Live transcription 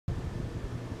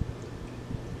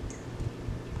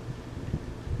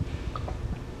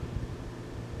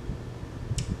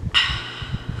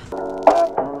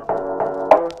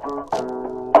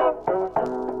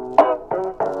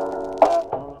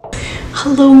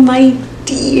Hello, my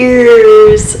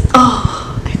dears.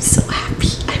 Oh, I'm so happy.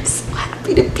 I'm so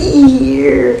happy to be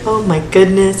here. Oh my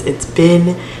goodness, it's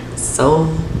been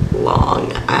so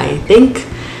long. I think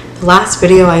the last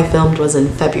video I filmed was in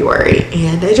February,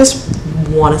 and I just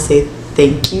want to say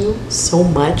thank you so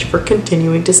much for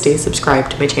continuing to stay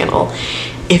subscribed to my channel.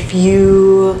 If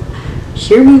you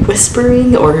hear me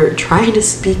whispering or trying to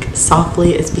speak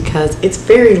softly, it's because it's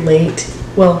very late.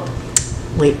 Well,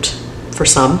 late for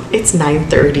some. It's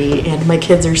 9:30 and my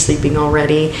kids are sleeping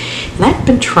already, and I've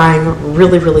been trying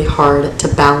really hard to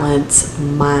balance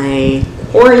my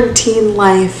quarantine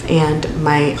life and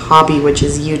my hobby, which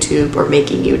is YouTube or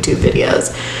making YouTube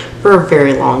videos, for a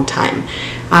very long time.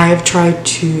 I've tried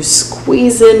to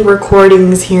squeeze in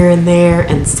recordings here and there,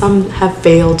 and some have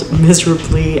failed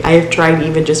miserably. I have tried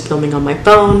even just filming on my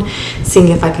phone, seeing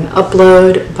if I can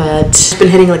upload, but it's been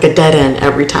hitting like a dead end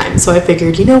every time. So I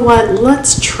figured, you know what,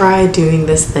 let's try doing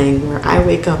this thing where I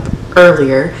wake up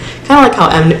earlier, kind of like how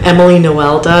Emily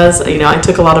Noel does. You know, I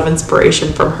took a lot of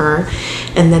inspiration from her,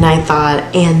 and then I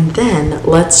thought, and then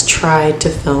let's try to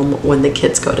film when the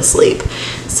kids go to sleep.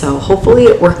 So hopefully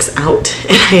it works out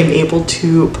and I am able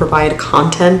to provide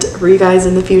content for you guys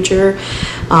in the future,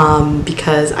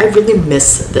 because I really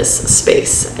miss this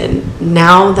space. And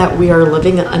now that we are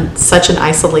living such an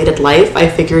isolated life, I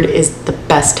figured it is the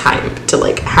best time to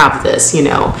like have this, you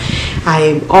know.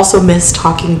 I also miss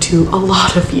talking to a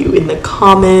lot of you in the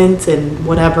comments and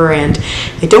whatever, and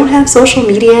I don't have social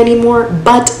media anymore,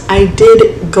 but I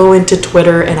did go into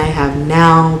Twitter, and I have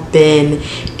now been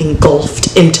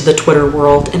engulfed into the Twitter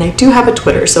world, and I do have a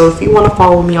Twitter. So if you want to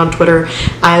follow me on Twitter,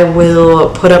 I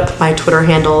will put up my Twitter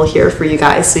handle here for you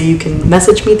guys, so you can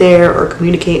message me there or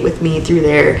communicate with me through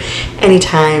there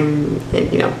anytime,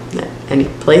 and you know, any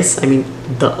place. I mean,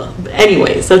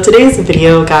 anyway, so today's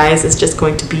video, guys, is just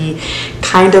going to be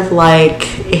kind of like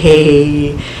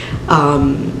a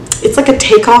it's like a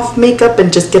takeoff makeup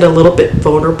and just get a little bit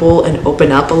vulnerable and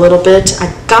open up a little bit.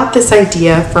 I got this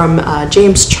idea from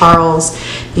James Charles,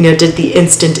 you know, did the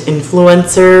Instant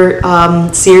Influencer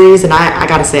series, and I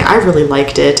gotta say, I really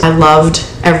liked it. I loved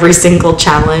every single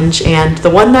challenge, and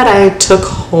the one that I took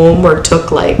home, or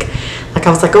took like I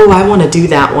was like, oh, I want to do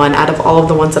that one out of all of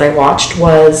the ones that I watched,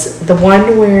 was the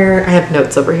one where, I have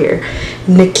notes over here,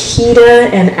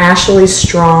 Nikita and Ashley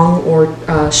Strong, or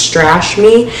Strash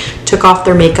Me, took off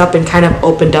their makeup and kind of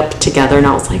opened up together, and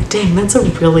I was like, dang, that's a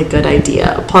really good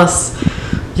idea. Plus,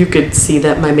 you could see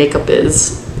that my makeup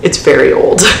it's very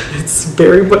old. It's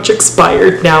very much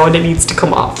expired now, and it needs to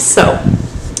come off. So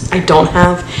I don't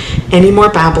have any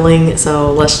more babbling,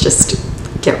 so let's just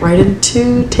get right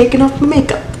into taking off my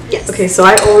makeup. Yes. Okay, so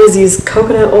I always use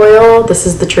coconut oil. This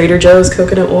is the Trader Joe's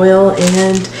coconut oil,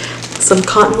 and some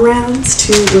cotton rounds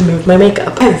to remove my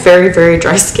makeup. I have very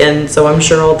dry skin, so I'm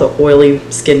sure all the oily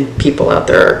skin people out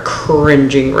there are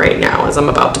cringing right now as I'm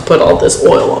about to put all this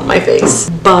oil on my face.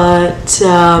 But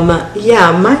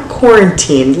yeah, my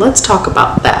quarantine, let's talk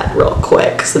about that real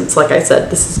quick, since like I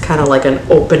said, this is kind of like an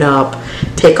open up,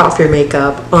 take off your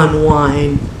makeup,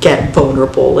 unwind, get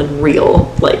vulnerable and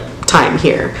real like time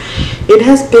here. It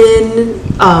has been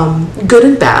good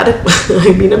and bad.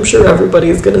 I mean, I'm sure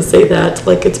everybody's gonna say that,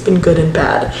 like, it's been good and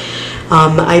bad.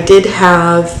 I did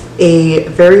have a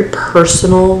very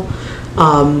personal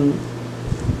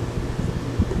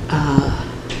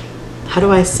how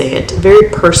do I say it, very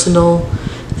personal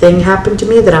thing happened to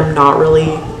me that I'm not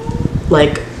really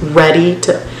like ready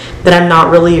to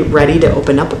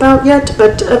open up about yet,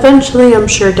 but eventually I'm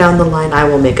sure down the line I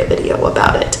will make a video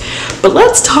about it. But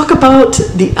let's talk about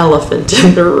the elephant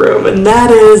in the room, and that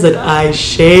is that I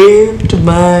shaved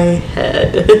my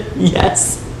head.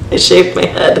 Yes, I shaved my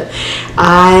head.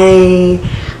 I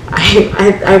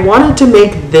wanted to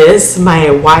make this my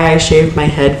why I shaved my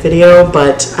head video,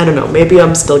 but I don't know, maybe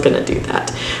I'm still gonna do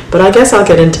that. But I guess I'll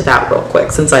get into that real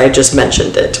quick since I just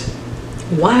mentioned it.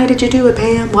 Why did you do it,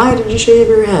 Pam? Why did you shave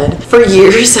your head? For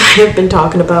years, I have been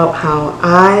talking about how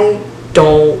I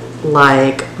don't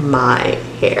like my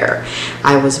hair.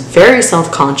 I was very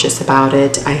self-conscious about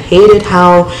it. I hated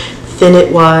how thin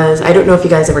it was. I don't know if you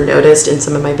guys ever noticed in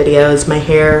some of my videos, my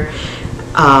hair,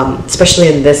 especially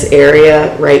in this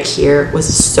area right here, was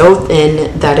so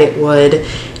thin that it would,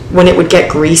 when it would get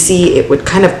greasy, it would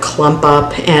kind of clump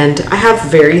up, and I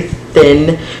have very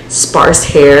thin, sparse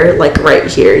hair, like right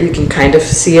here. You can kind of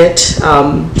see it,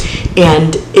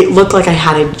 and it looked like I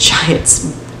had a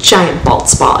giant bald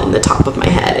spot in the top of my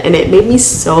head, and it made me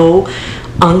so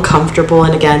uncomfortable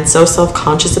and again so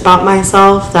self-conscious about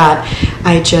myself that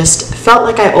I just felt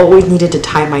like I always needed to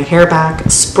tie my hair back,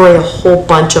 spray a whole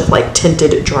bunch of like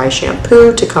tinted dry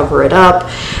shampoo to cover it up.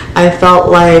 I felt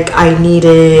like I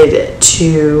needed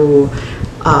to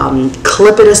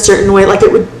clip it a certain way. Like,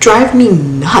 it would drive me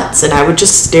nuts, and I would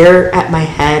just stare at my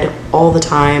head all the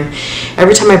time.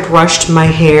 Every time I brushed my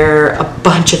hair, a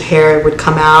bunch of hair would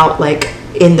come out, like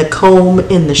in the comb,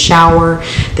 in the shower.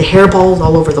 The hairballs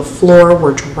all over the floor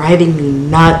were driving me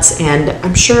nuts, and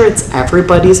I'm sure it's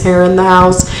everybody's hair in the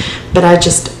house, but I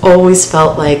just always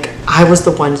felt like I was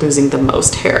the one losing the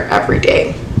most hair every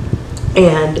day.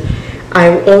 And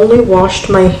I only washed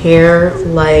my hair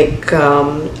like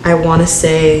I want to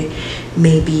say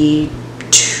maybe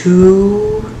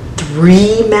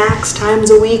 2-3 max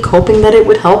times a week, hoping that it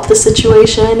would help the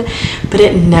situation, but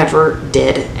it never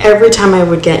did. Every time I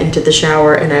would get into the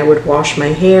shower and I would wash my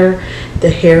hair, the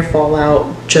hair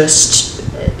fallout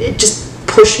it just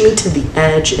pushed me to the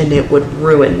edge, and it would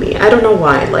ruin me. I don't know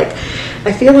why. Like,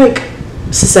 I feel like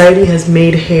society has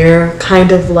made hair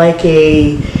kind of like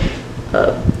a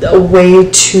way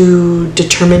to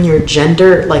determine your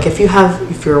gender. Like, if you're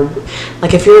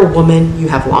a woman, you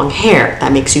have long hair,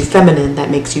 that makes you feminine, that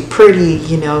makes you pretty,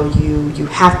 you know, you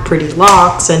have pretty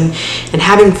locks, and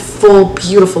having full,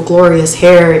 beautiful, glorious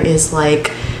hair is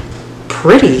like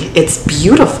pretty. It's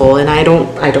beautiful, and I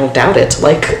don't doubt it.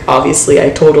 Like, obviously I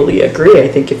totally agree. I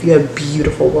think if you have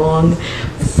beautiful, long,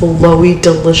 flowy,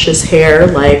 delicious hair,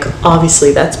 like,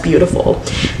 obviously that's beautiful.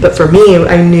 But for me,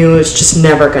 I knew it was just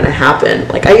never gonna happen.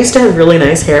 Like, I used to have really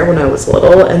nice hair when I was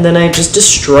little, and then I just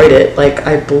destroyed it. Like,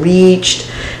 I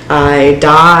bleached, I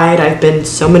dyed, I've been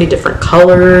so many different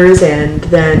colors, and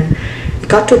then it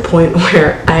got to a point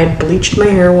where I bleached my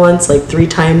hair once, like 3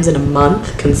 times in a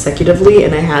month consecutively,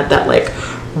 and I had that like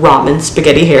ramen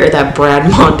spaghetti hair that Brad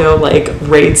Mondo like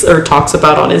rates or talks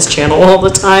about on his channel all the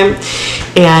time,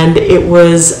 and it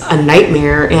was a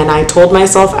nightmare. And I told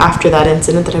myself after that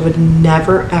incident that I would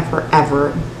never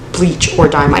ever bleach or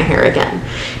dye my hair again,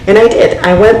 and I did.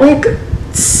 I went like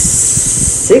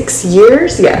 6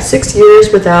 years, 6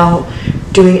 years without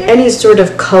doing any sort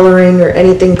of coloring or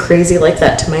anything crazy like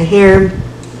that to my hair.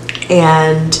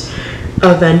 And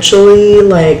eventually,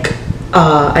 like,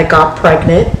 I got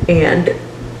pregnant, and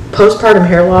postpartum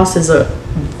hair loss is a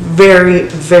very,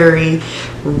 very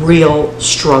real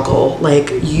struggle.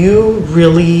 Like, you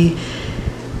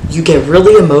get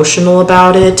really emotional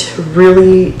about it,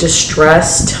 really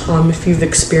distressed. If you've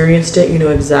experienced it, you know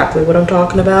exactly what I'm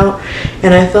talking about.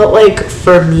 And I felt like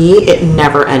for me, it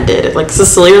never ended. Like,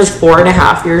 Cecilia was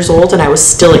 4.5 years old, and I was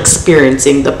still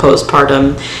experiencing the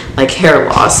postpartum like hair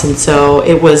loss. And so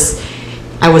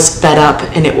I was fed up,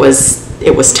 and it was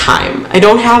time. I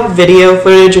don't have video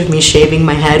footage of me shaving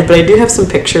my head, but I do have some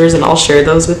pictures, and I'll share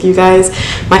those with you guys.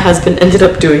 My husband ended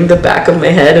up doing the back of my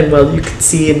head, and well, you can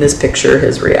see in this picture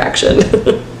his reaction.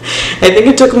 I think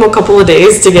it took him a couple of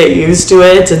days to get used to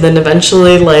it, and then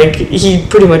eventually, like, he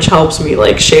pretty much helps me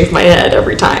like shave my head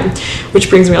every time, which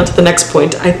brings me on to the next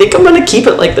point. I think I'm gonna keep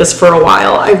it like this for a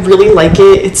while. I really like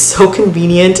it. It's so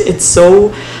convenient. It's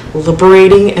so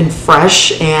liberating and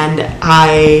fresh, and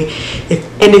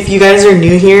if you guys are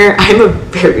new here, I'm a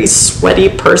very sweaty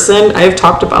person. I've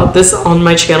talked about this on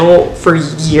my channel for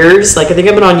years. Like, I think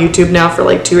I've been on YouTube now for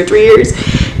like 2 or 3 years,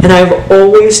 and I've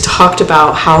always talked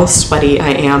about how sweaty I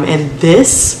am, and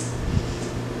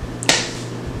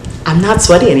I'm not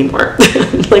sweaty anymore.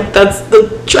 Like,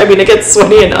 I get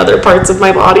sweaty in other parts of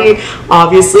my body,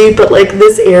 obviously, but like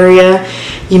this area,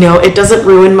 you know, it doesn't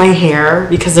ruin my hair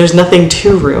because there's nothing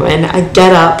to ruin. I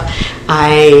get up,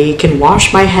 I can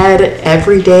wash my head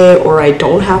every day, or I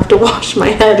don't have to wash my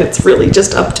head. It's really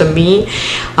just up to me.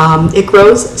 It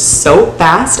grows so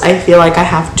fast. I feel like I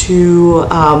have to,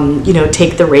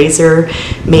 take the razor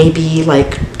maybe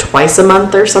like twice a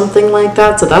month or something like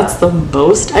that. So that's the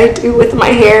most I do with my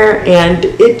hair, and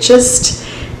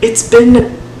it's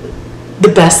been the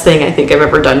best thing I think I've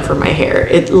ever done for my hair.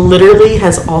 It literally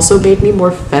has also made me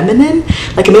more feminine.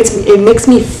 Like, it makes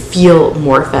me feel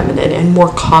more feminine and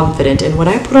more confident. And when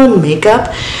I put on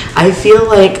makeup, I feel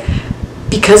like,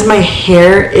 because my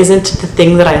hair isn't the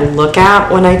thing that I look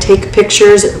at when I take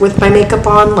pictures with my makeup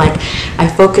on, like, I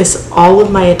focus all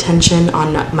of my attention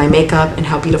on my makeup and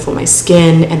how beautiful my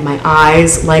skin and my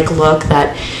eyes look,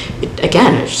 that it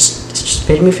just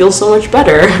made me feel so much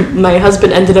better. My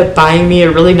husband ended up buying me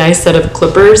a really nice set of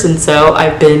clippers, and so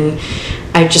I've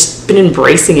just been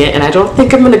embracing it, and I don't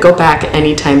think I'm going to go back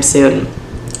anytime soon.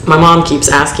 My mom keeps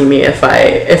asking me if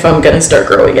I'm going to start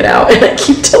growing it out, and I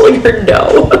keep telling her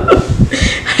no.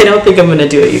 I don't think I'm going to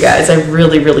do it, you guys. I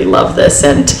really, really love this,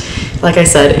 and like I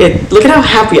said, look at how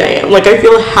happy I am. Like, I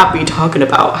feel happy talking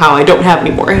about how I don't have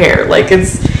any more hair. Like,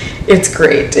 it's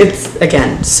great. It's,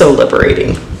 again, so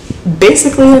liberating.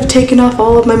 Basically, I've taken off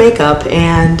all of my makeup,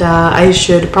 and I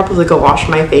should probably go wash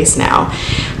my face now.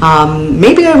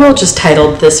 Maybe I will just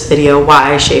title this video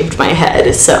 "Why I Shaved My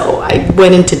Head." So I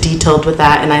went into detail with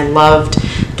that, and I loved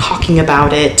talking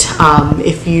about it.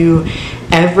 If you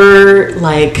ever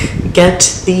like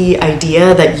get the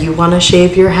idea that you want to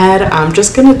shave your head, I'm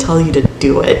just gonna tell you to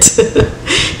do it.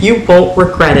 You won't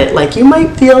regret it. Like, you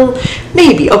might feel,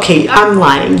 maybe, okay, I'm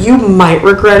lying, you might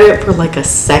regret it for like a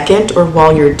second or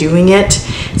while you're doing it.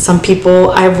 Some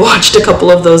people, I've watched a couple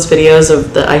of those videos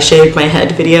of the I shaved my head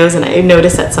videos, and I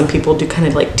noticed that some people do kind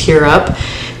of like tear up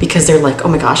because they're like, oh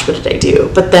my gosh, what did I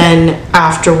do? But then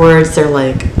afterwards they're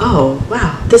like, oh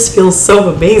wow, this feels so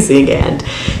amazing. And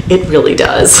it really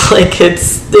does. Like,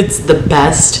 it's the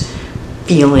best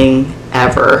feeling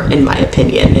ever, in my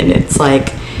opinion. And it's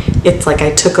like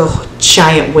I took a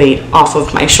giant weight off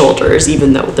of my shoulders,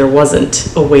 even though there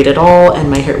wasn't a weight at all, and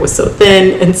my hair was so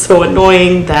thin and so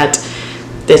annoying that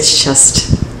it's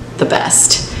just the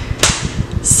best.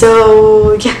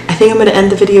 So yeah, I think I'm gonna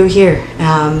end the video here.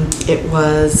 It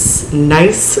was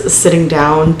nice sitting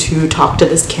down to talk to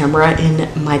this camera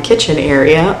in my kitchen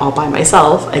area all by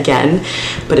myself again,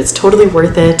 but it's totally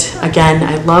worth it. Again,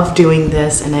 I love doing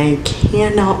this, and I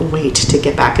cannot wait to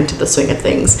get back into the swing of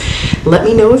things. Let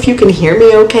me know if you can hear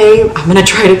me okay. I'm gonna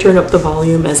try to turn up the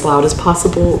volume as loud as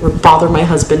possible, or bother my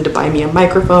husband to buy me a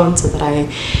microphone so that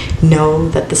I know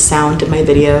that the sound in my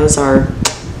videos are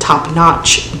top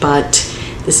notch, but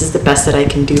this is the best that I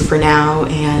can do for now.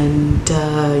 And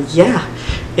yeah,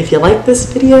 if you like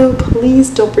this video,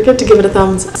 please don't forget to give it a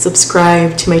thumbs up,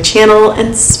 subscribe to my channel,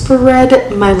 and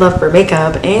spread my love for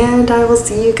makeup. And I will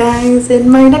see you guys in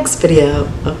my next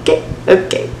video. Okay.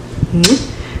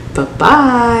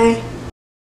 Bye-bye.